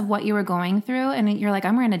regardless of what you were going through. And you're like,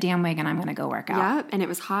 I'm wearing a damn wig and I'm going to go work out. Yep. And it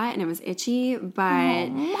was hot and it was itchy, but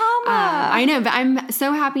Mama. I know, but I'm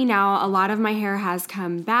so happy now. A lot of my hair has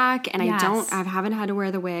come back and I haven't had to wear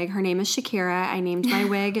the wig. Her name is Shakira. I named my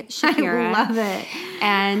wig Shakira. I love it.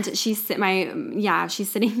 And she's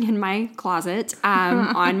sitting in my closet,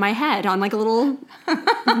 on my head, on a little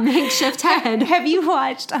makeshift head. Have you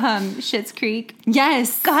watched Schitt's Creek?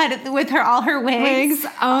 Yes. God, with all her wigs.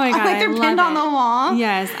 Oh my God. They're pinned on the wall.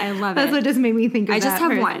 Yes, I love it. That's what just made me think of that. I just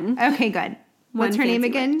have one. Okay, good. What's her name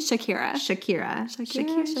again? Shakira.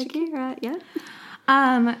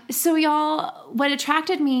 Yeah. So y'all, what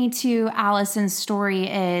attracted me to Allison's story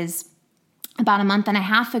is about a month and a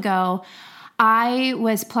half ago, I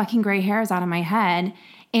was plucking gray hairs out of my head.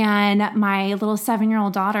 And my little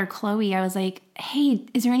 7-year-old daughter, Chloe, I was like, hey,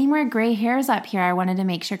 is there any more gray hairs up here? I wanted to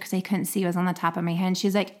make sure because I couldn't see what was on the top of my head. And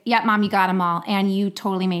she's like, yep, Mom, you got them all. And you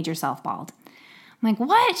totally made yourself bald. I'm like,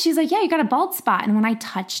 what? She's like, yeah, you got a bald spot. And when I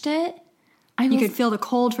touched it, you could feel the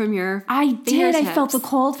cold from your I did. I felt the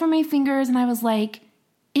cold from my fingers. And I was like,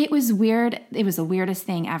 it was weird. It was the weirdest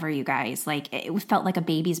thing ever, you guys. It felt like a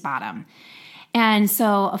baby's bottom. And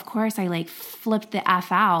so, of course, I flipped the F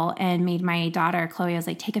out and made my daughter, Chloe, I was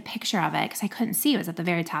like, take a picture of it because I couldn't see. It was at the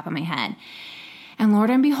very top of my head. And Lord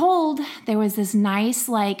and behold, there was this nice,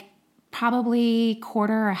 probably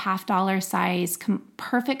 $quarter or $half size,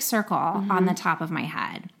 perfect circle on the top of my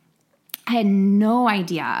head. I had no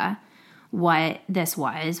idea what this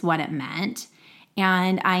was, what it meant.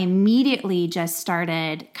 And I immediately just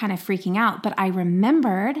started kind of freaking out. But I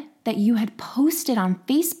remembered that you had posted on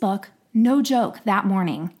Facebook, no joke, that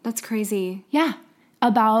morning. That's crazy. Yeah.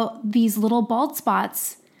 About these little bald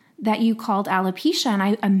spots that you called alopecia. And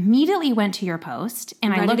I immediately went to your post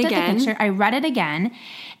and I looked at the picture. I read it again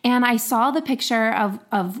and I saw the picture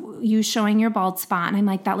of you showing your bald spot. And I'm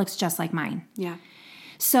like, that looks just like mine. Yeah.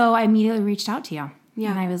 So I immediately reached out to you.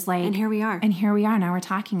 Yeah. And I was like, and here we are. Now we're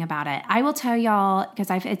talking about it. I will tell y'all, because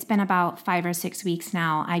it's been about 5 or 6 weeks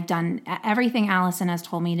now. I've done everything Allison has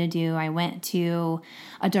told me to do. I went to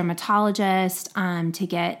a dermatologist to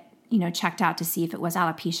get, checked out to see if it was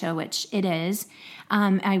alopecia, which it is.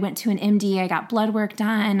 I went to an MD. I got blood work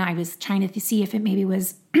done. I was trying to see if it maybe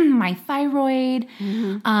was my thyroid.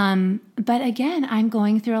 Mm-hmm. But again, I'm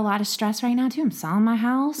going through a lot of stress right now too. I'm selling my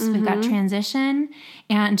house. Mm-hmm. We've got transition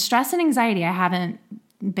and stress and anxiety. I haven't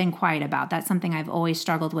been quiet about. That's something I've always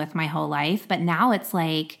struggled with my whole life. But now it's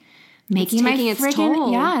like making its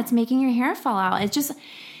toll. Yeah, it's making your hair fall out. It's just,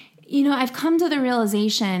 I've come to the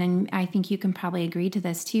realization, and I think you can probably agree to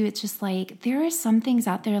this too. It's just like there are some things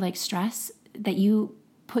out there like stress that you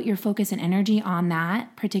put your focus and energy on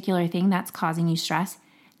that particular thing that's causing you stress.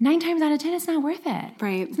 9 times out of 10, it's not worth it.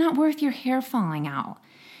 Right. It's not worth your hair falling out.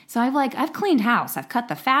 So I've cleaned house. I've cut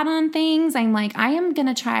the fat on things. I'm like, I am going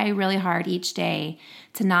to try really hard each day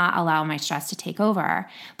to not allow my stress to take over.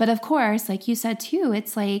 But of course, like you said too,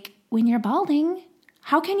 it's like when you're balding,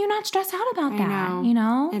 how can you not stress out about that? I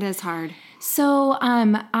know. It is hard. So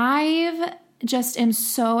I've just am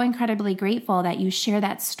so incredibly grateful that you share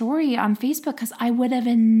that story on Facebook, because I would have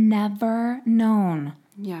never known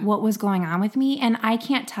what was going on with me. And I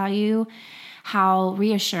can't tell you how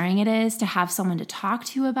reassuring it is to have someone to talk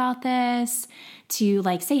to about this, to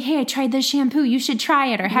like say, hey, I tried this shampoo, you should try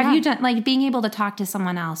it. Or have you done, like being able to talk to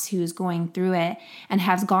someone else who's going through it and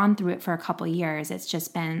has gone through it for a couple of years. It's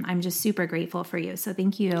just been, I'm just super grateful for you. So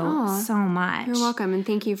thank you so much. You're welcome. And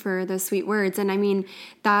thank you for those sweet words. And I mean,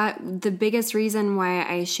 that the biggest reason why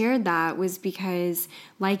I shared that was because,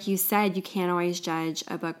 like you said, you can't always judge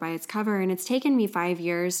a book by its cover. And it's taken me 5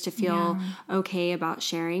 years to feel okay about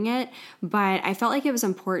sharing it. But I felt like it was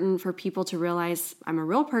important for people to realize I'm a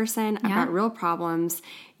real person. I've got real problems.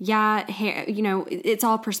 Yeah, hair, it's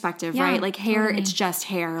all perspective, right? Like hair, It's just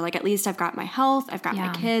hair. Like at least I've got my health, I've got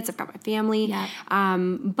my kids, I've got my family.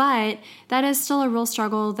 But that is still a real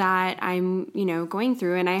struggle that I'm, going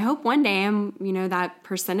through. And I hope one day I'm, that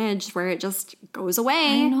percentage where it just goes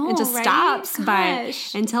away. It just stops. Gosh.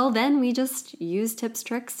 But until then, we just use tips,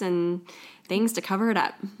 tricks, and things to cover it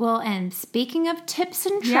up. Well, and speaking of tips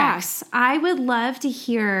and tricks, I would love to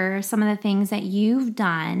hear some of the things that you've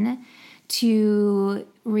done to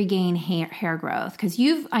regain hair growth. Because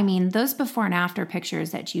those before and after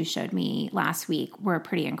pictures that you showed me last week were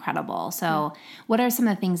pretty incredible. So what are some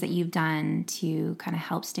of the things that you've done to kind of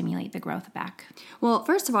help stimulate the growth back? Well,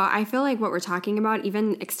 first of all, I feel like what we're talking about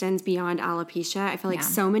even extends beyond alopecia. I feel like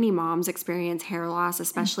so many moms experience hair loss,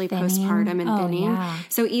 especially postpartum and thinning. Yeah.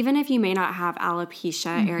 So even if you may not have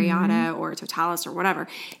alopecia areata or totalis or whatever,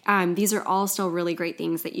 these are all still really great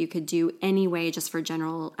things that you could do anyway, just for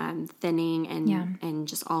general thinning and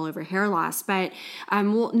just all over hair loss. But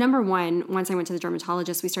number one, once I went to the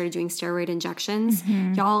dermatologist, we started doing steroid injections.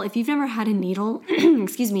 Y'all, if you've never had a needle,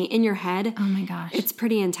 in your head, oh my gosh, it's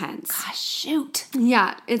pretty intense. Gosh, shoot.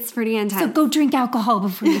 Yeah, it's pretty intense. So go drink alcohol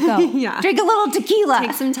before you go. Drink a little tequila.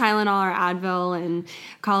 Take some Tylenol or Advil and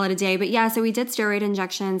call it a day. But yeah, so we did steroid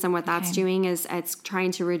injections, and what that's doing is it's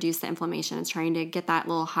trying to reduce the inflammation. It's trying to get that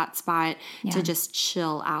little hot spot to just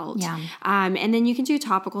chill out. And then you can do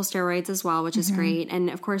topical steroids as well, which is great. And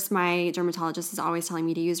of course, my dermatologist is always telling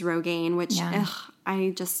me to use Rogaine, which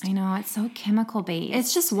I know, it's so chemical based.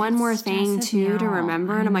 It's just one more thing too to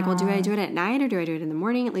remember. And I'm like, well, do I do it at night or do I do it in the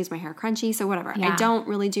morning? It leaves my hair crunchy. So whatever. I don't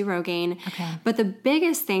really do Rogaine. But the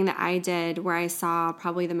biggest thing that I did where I saw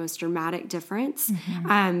probably the most dramatic difference,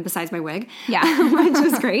 besides my wig, which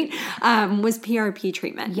was great, was PRP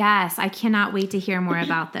treatment. Yes. I cannot wait to hear more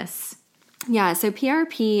about this. Yeah, so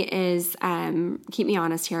PRP is, keep me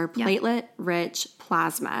honest here, platelet-rich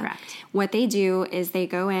plasma. Correct. What they do is they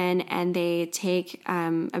go in and they take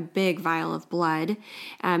a big vial of blood.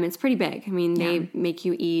 It's pretty big. I mean, they make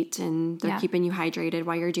you eat and they're keeping you hydrated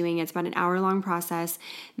while you're doing it. It's about an hour-long process.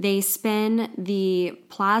 They spin the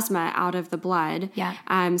plasma out of the blood.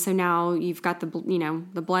 So now you've got the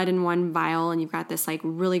blood in one vial and you've got this like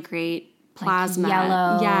really great plasma, like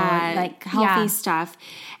yellow, like healthy stuff.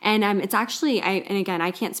 And it's actually, and again,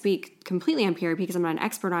 I can't speak completely on PRP because I'm not an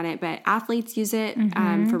expert on it, but athletes use it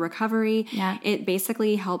for recovery. Yeah. It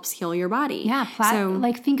basically helps heal your body. Yeah,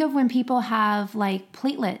 like think of when people have like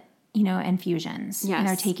platelet, infusions. Yes. And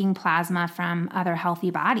they're taking plasma from other healthy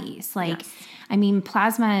bodies. Like, Yes. I mean,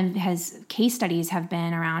 plasma case studies have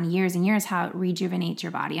been around years and years how it rejuvenates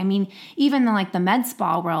your body. I mean, even the med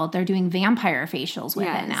spa world, they're doing vampire facials with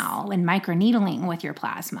it now and microneedling with your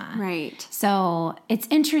plasma. Right. So it's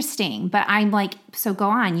interesting, but I'm like, so go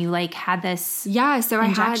on. You had this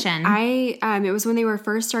injection. It was when they were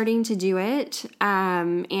first starting to do it,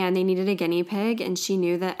 and they needed a guinea pig, and she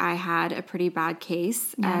knew that I had a pretty bad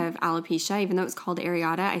case of alopecia, even though it was called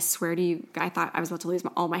areata. I swear to you, I thought I was about to lose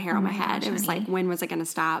all my hair on my head. It was like, when was it going to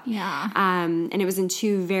stop? Yeah. And it was in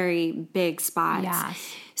 2 very big spots.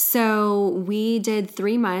 Yes. So we did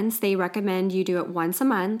 3 months. They recommend you do it once a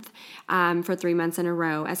month for 3 months in a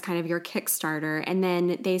row as kind of your Kickstarter. And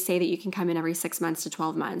then they say that you can come in every 6 months to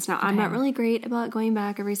 12 months. Now, I'm not really great about going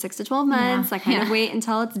back every 6 to 12 months. I kind of wait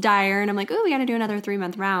until it's dire. And I'm like, oh, we got to do another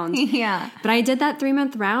 3-month round. Yeah. But I did that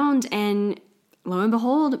 3-month round, and lo and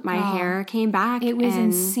behold, my hair came back. It was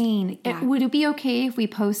insane. Would it be okay if we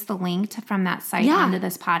post the link from that site onto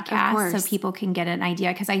this podcast so people can get an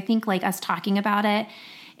idea? Because I think us talking about it,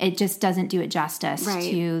 it just doesn't do it justice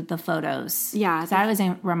to the photos. Yeah. That was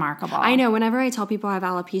remarkable. I know. Whenever I tell people I have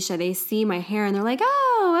alopecia, they see my hair and they're like,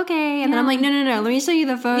 oh, okay. And then I'm like, no. Let me show you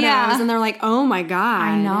the photos. Yeah. And they're like, oh my God.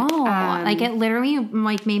 I know. It literally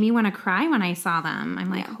made me want to cry when I saw them. I'm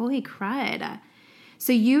like, holy crud.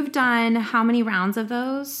 So you've done how many rounds of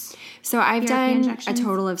those? So I've done a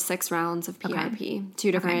total of 6 rounds of PRP,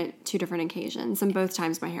 two different occasions, and both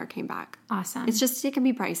times my hair came back. Awesome. It's just, it can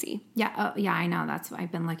be pricey. Yeah, I know. That's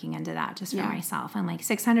I've been looking into that just for myself. And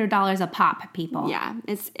 $600 a pop, people. Yeah,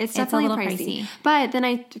 it's definitely a little pricey. But then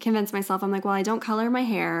I convinced myself, I'm like, well, I don't color my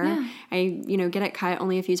hair. Yeah. I get it cut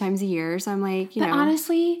only a few times a year. So I'm like, But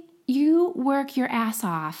honestly, you work your ass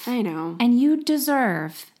off. I know. And you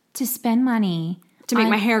deserve to spend money to make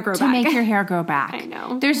my hair grow back. To make your hair grow back. I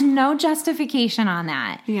know. There's no justification on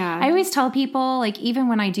that. Yeah. I always tell people, even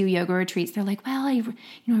when I do yoga retreats, they're like, well, I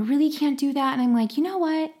really can't do that. And I'm like, you know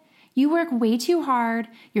what? You work way too hard.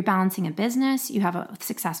 You're balancing a business. You have a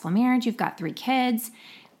successful marriage. You've got 3 kids.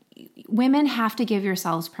 Women have to give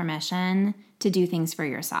yourselves permission to do things for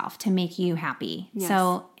yourself, to make you happy. Yes.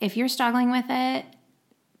 So if you're struggling with it,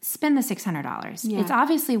 spend the $600. Yeah. It's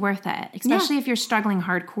obviously worth it, especially if you're struggling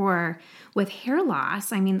hardcore with hair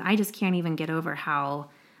loss. I mean, I just can't even get over how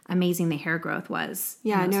amazing the hair growth was.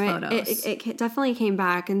 Yeah, in those photos. It definitely came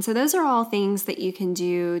back. And so those are all things that you can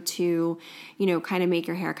do to, kind of make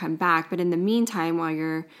your hair come back. But in the meantime, while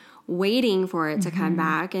you're waiting for it to come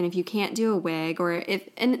back, and if you can't do a wig,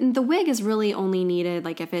 and the wig is really only needed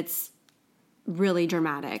if it's really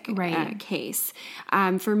dramatic case.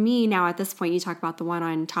 For me now at this point, you talk about the one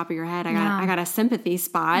on top of your head. I got a sympathy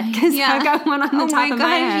spot because I've got one on the top of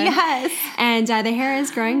my head. Yes. And the hair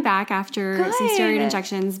is growing back after some steroid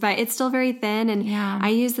injections, but it's still very thin. And I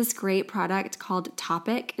use this great product called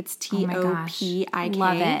Topic. It's Topik.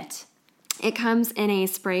 Love it. It comes in a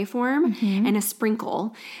spray form and a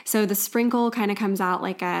sprinkle. So the sprinkle kind of comes out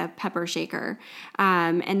like a pepper shaker.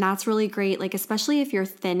 And that's really great, especially if you're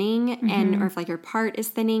thinning or if your part is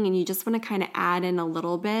thinning and you just want to kind of add in a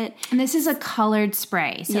little bit. And this is a colored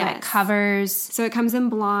spray. So it covers. So it comes in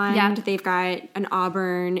blonde. Yep. They've got an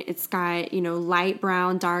auburn. It's got, light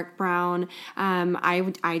brown, dark brown.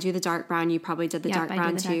 I do the dark brown. You probably did the dark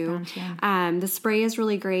brown too. The spray is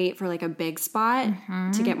really great for a big spot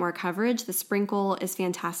to get more coverage. The sprinkle is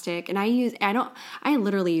fantastic. And I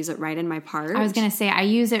literally use it right in my part. I was going to say,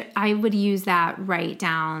 I would use that right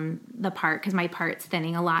down the part because my part's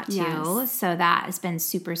thinning a lot too. Yes. So that has been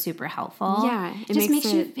super, super helpful. Yeah. It just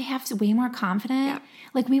makes you have way more confident.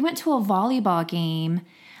 Yeah. We went to a volleyball game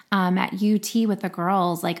at UT with the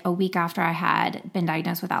girls a week after I had been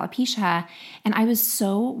diagnosed with alopecia. And I was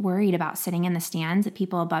so worried about sitting in the stands that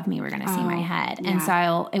people above me were going to see my head. Yeah. And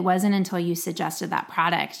so it wasn't until you suggested that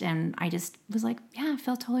product and I just was like, yeah, I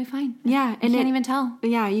feel totally fine. Yeah. And you can't even tell.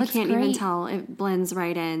 Yeah, you can't even tell. It blends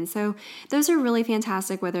right in. So those are really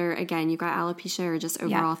fantastic, whether, again, you've got alopecia or just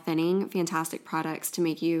overall thinning, fantastic products to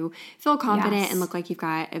make you feel confident and look like you've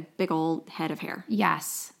got a big old head of hair.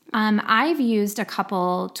 Yes. I've used a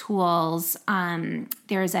couple tools.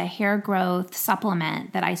 There's a hair growth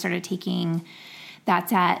supplement that I started taking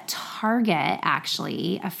that's at Target,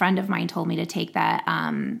 actually. A friend of mine told me to take that.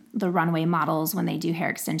 The runway models, when they do hair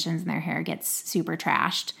extensions and their hair gets super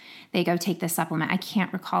trashed, they go take this supplement. I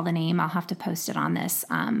can't recall the name. I'll have to post it on this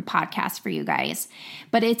podcast for you guys.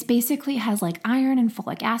 But it's basically has like iron and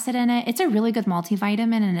folic acid in it. It's a really good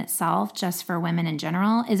multivitamin in itself, just for women in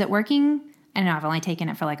general. Is it working? I don't know. I've only taken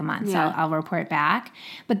it for like a month, so I'll report back.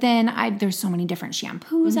 But then there's so many different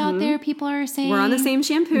shampoos out there. People are saying we're on the same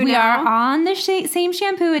shampoo now. We are on the same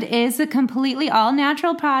shampoo. It is a completely all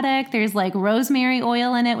natural product. There's like rosemary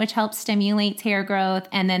oil in it, which helps stimulate hair growth.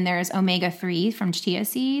 And then there's omega-3 from chia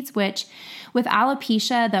seeds, which with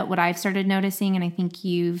alopecia, that what I've started noticing, and I think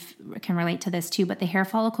you can relate to this too, but the hair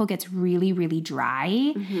follicle gets really, really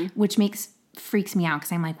dry, which freaks me out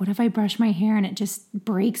because I'm like, what if I brush my hair and it just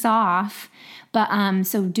breaks off? But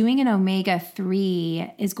so doing an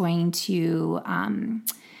omega-3 is going to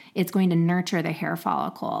it's going to nurture the hair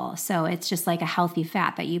follicle. So it's just like a healthy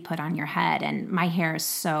fat that you put on your head. And my hair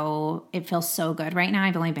is it feels so good right now.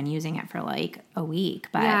 I've only been using it for like a week.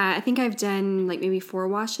 But yeah, I think I've done like maybe 4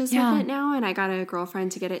 washes with it now. And I got a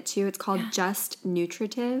girlfriend to get it too. It's called Just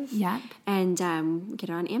Nutritive. Yep. And get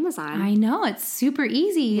it on Amazon. I know. It's super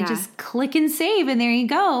easy. You just click and save and there you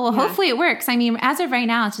go. Well, hopefully it works. I mean, as of right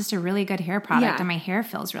now, it's just a really good hair product and my hair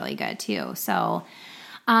feels really good too. So,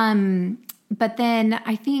 but then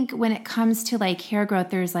I think when it comes to like hair growth,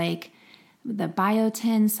 there's like the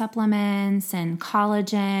biotin supplements and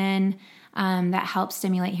collagen that help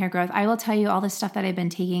stimulate hair growth. I will tell you all the stuff that I've been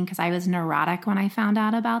taking because I was neurotic when I found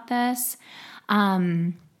out about this.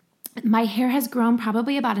 My hair has grown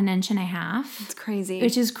probably about 1.5 inches. It's crazy.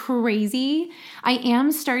 Which is crazy. I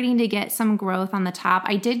am starting to get some growth on the top.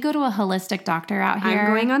 I did go to a holistic doctor out here. I'm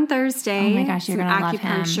going on Thursday. Oh my gosh, you're going to love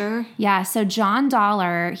him. Yeah, so John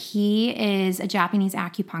Dollar, he is a Japanese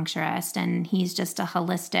acupuncturist, and he's just a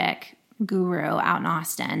holistic guru out in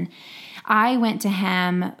Austin. I went to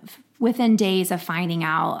him within days of finding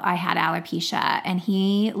out I had alopecia, and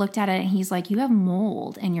he looked at it and he's like, you have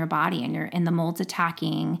mold in your body and the mold's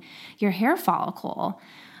attacking your hair follicle.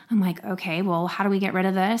 I'm like, okay, well, how do we get rid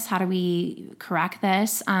of this? How do we correct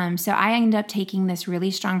this? So I ended up taking this really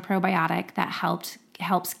strong probiotic that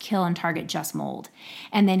helps kill and target just mold.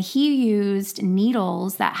 And then he used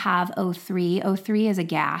needles that have O3. O3 is a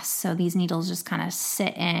gas. So these needles just kind of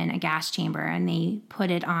sit in a gas chamber and they put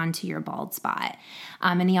it onto your bald spot.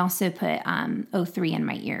 And he also put O3 in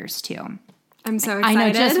my ears too. I'm so excited. I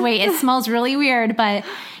know, just wait. It smells really weird, but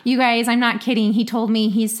you guys, I'm not kidding. He told me,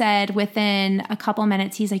 he said within a couple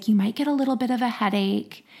minutes, he's like, you might get a little bit of a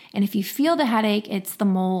headache. And if you feel the headache, it's the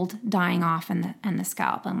mold dying off in the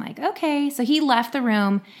scalp. I'm like, okay. So he left the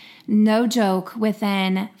room. No joke.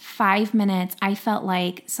 Within 5 minutes, I felt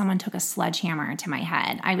like someone took a sledgehammer to my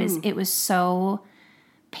head. It was so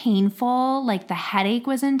painful. Like the headache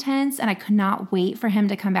was intense and I could not wait for him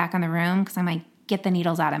to come back in the room because I'm like, get the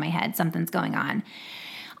needles out of my head. Something's going on.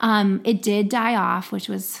 It did die off, which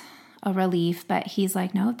was a relief, but he's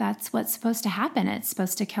like, no, that's what's supposed to happen. It's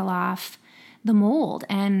supposed to kill off the mold.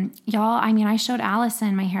 And y'all, I mean, I showed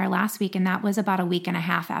Allison my hair last week, and that was about 1.5 weeks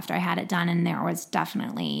after I had it done, and there was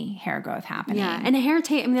definitely hair growth happening. Yeah, and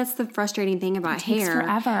that's the frustrating thing about hair.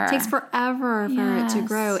 It takes forever for it to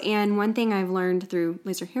grow. And one thing I've learned through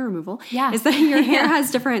laser hair removal is that your hair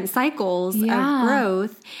has different cycles of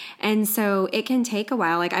growth, and so it can take a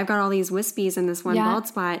while. Like I've got all these wispies in this one bald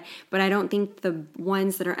spot, but I don't think the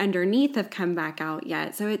ones that are underneath have come back out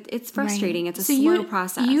yet. So it's frustrating. It's a slow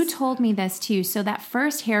process. You told me this too. So that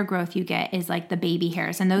first hair growth you get is like the baby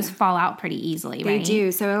hairs, and those fall out pretty easily, right? They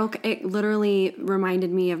do. So it literally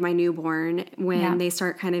reminded me of my newborn when they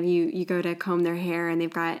start kind of, you go to comb their hair and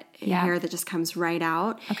they've got hair that just comes right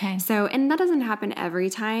out. Okay. So, and that doesn't happen every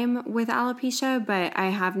time with alopecia, but I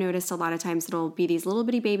have noticed a lot of times it'll be these little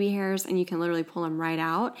bitty baby hairs and you can literally pull them right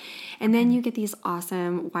out. And then you get these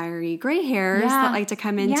awesome wiry gray hairs that like to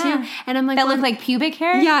come in too. And I'm like, that look like pubic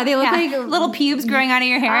hair? Yeah, they look like little pubes growing out of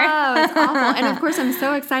your hair. Oh, it's awful. And of course I'm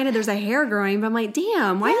so excited there's a hair growing, but I'm like,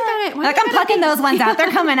 damn, why you gotta, like I'm plucking those ones out.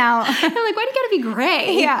 They're coming out. I'm like, why do you gotta be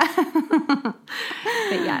gray? Yeah.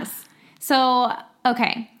 But yes. So,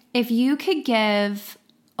 okay. If you could give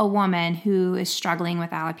a woman who is struggling with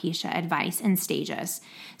alopecia advice in stages.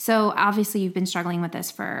 So obviously you've been struggling with this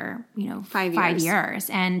for, 5 years.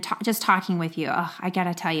 And just talking with you, I got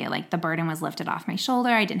to tell you, like the burden was lifted off my shoulder.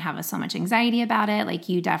 I didn't have so much anxiety about it. Like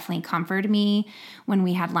you definitely comforted me when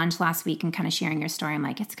we had lunch last week and kind of sharing your story. I'm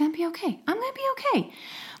like, it's going to be okay. I'm going to be okay.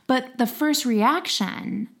 But the first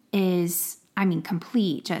reaction is,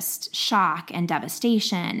 complete just shock and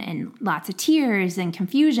devastation and lots of tears and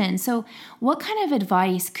confusion. So what kind of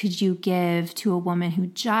advice could you give to a woman who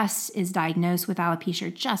just is diagnosed with alopecia, or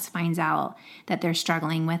just finds out that they're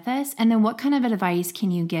struggling with this? And then what kind of advice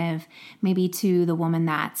can you give maybe to the woman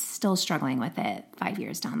that's still struggling with it 5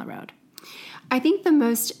 years down the road? I think the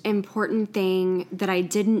most important thing that I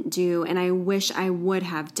didn't do, and I wish I would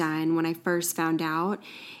have done when I first found out,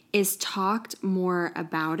 is talked more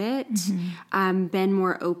about it, been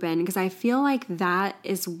more open, because I feel like that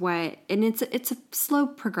is what, and it's a slow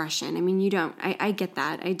progression. I mean, I get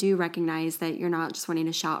that. I do recognize that you're not just wanting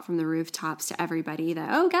to shout from the rooftops to everybody that,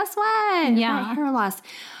 oh, guess what? Yeah. Hair loss.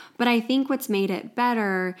 But I think what's made it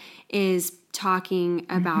better is talking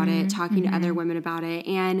about it, talking to other women about it.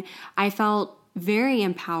 And I felt very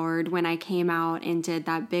empowered when I came out and did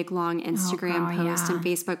that big long Instagram post and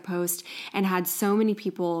Facebook post, and had so many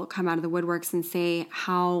people come out of the woodworks and say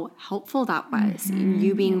how helpful that was. And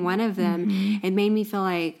you being one of them, it made me feel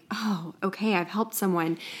like, oh, okay, I've helped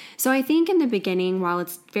someone. So I think in the beginning, while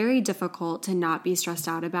it's very difficult to not be stressed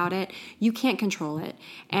out about it, you can't control it.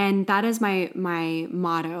 And that is my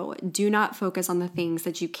motto. Do not focus on the things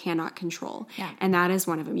that you cannot control. Yeah. And that is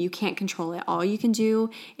one of them. You can't control it. All you can do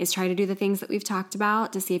is try to do the things that we've talked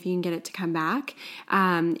about to see if you can get it to come back.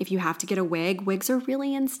 If you have to get a wig, wigs are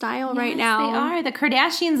really in style right now. They are. The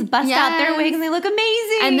Kardashians bust out their wigs and they look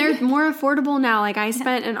amazing. And they're more affordable now. Like I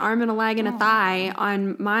spent an arm and a leg and a thigh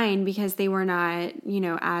on mine because they were not,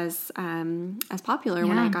 as popular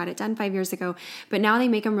when I got it done 5 years ago. But now they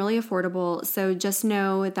make them really affordable. So just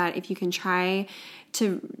know that if you can try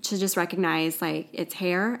to just recognize, like, it's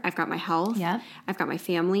hair, I've got my health, I've got my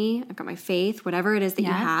family, I've got my faith, whatever it is that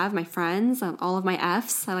you have, my friends, all of my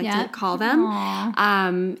Fs, I like to call them,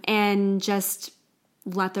 and just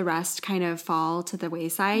let the rest kind of fall to the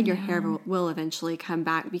wayside. Your hair will eventually come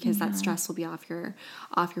back because that stress will be off your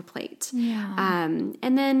plate. And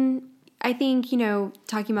then I think,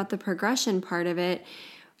 talking about the progression part of it,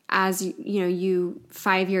 as you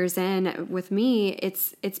 5 years in with me,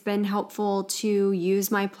 it's been helpful to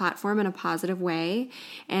use my platform in a positive way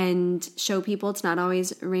and show people it's not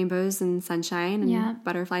always rainbows and sunshine and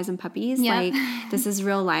butterflies and puppies. Like, this is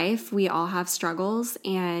real life. We all have struggles.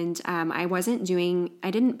 And I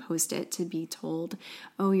didn't post it to be told,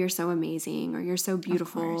 oh, you're so amazing, or you're so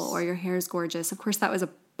beautiful, or your hair is gorgeous. Of course, that was a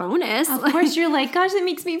bonus. Of course, you're like, gosh, it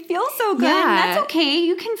makes me feel so good. And that's okay.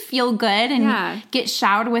 You can feel good and get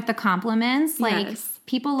showered with the compliments. Like,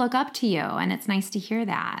 people look up to you, and it's nice to hear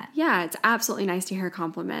that. Yeah, it's absolutely nice to hear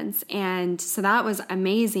compliments. And so that was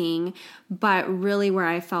amazing. But really where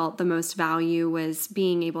I felt the most value was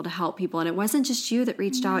being able to help people. And it wasn't just you that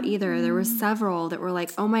reached out either. There were several that were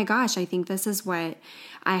like, oh my gosh, I think this is what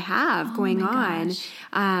I have going on.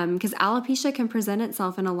 Because alopecia can present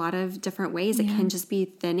itself in a lot of different ways. It can just be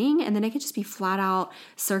thinning, and then it could just be flat out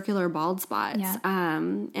circular bald spots.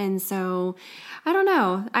 And so I don't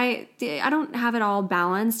know. I don't have it all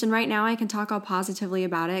balanced. And right now I can talk all positively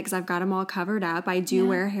about it because I've got them all covered up. I do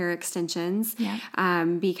wear hair extensions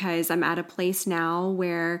because I'm at a place now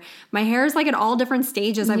where my hair is like at all different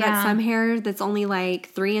stages. I've got some hair that's only like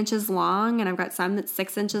 3 inches long, and I've got some that's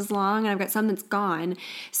 6 inches long, and I've got some that's gone.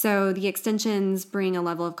 So the extensions bring a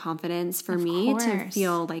level of confidence for me to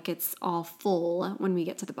feel like it's all full when we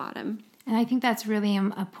get to the bottom. And I think that's really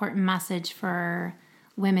an important message for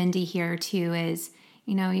women to hear too is,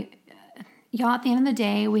 y'all, at the end of the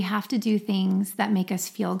day, we have to do things that make us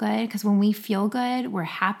feel good, because when we feel good, we're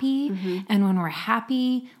happy. And when we're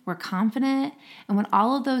happy, we're confident. And when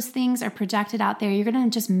all of those things are projected out there, you're going to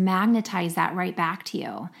just magnetize that right back to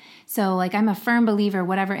you. So like, I'm a firm believer,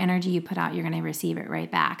 whatever energy you put out, you're going to receive it right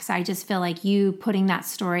back. So I just feel like you putting that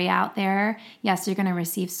story out there, yes, you're going to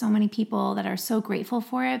receive so many people that are so grateful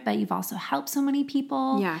for it, but you've also helped so many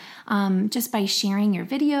people just by sharing your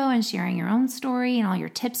video and sharing your own story and all your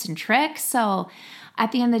tips and tricks. So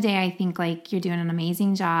at the end of the day, I think like you're doing an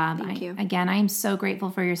amazing job. Thank you. Again, I'm so grateful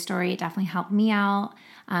for your story. It definitely helped me out.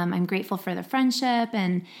 I'm grateful for the friendship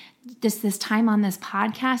and just this time on this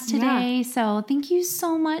podcast today. Yeah. So thank you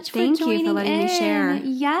so much for joining in. Thank you for letting me share.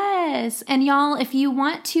 Yes. And y'all, if you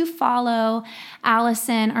want to follow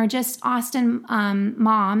Allison or just Austin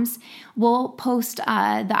Moms, we'll post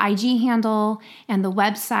the IG handle and the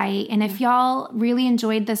website. And if y'all really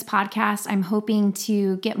enjoyed this podcast, I'm hoping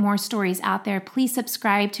to get more stories out there. Please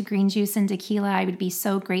subscribe to Green Juice and Tequila. I would be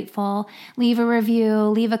so grateful. Leave a review,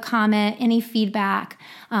 leave a comment, any feedback,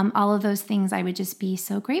 all of those things I would just be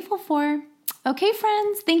so grateful for. Okay,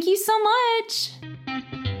 friends, thank you so much.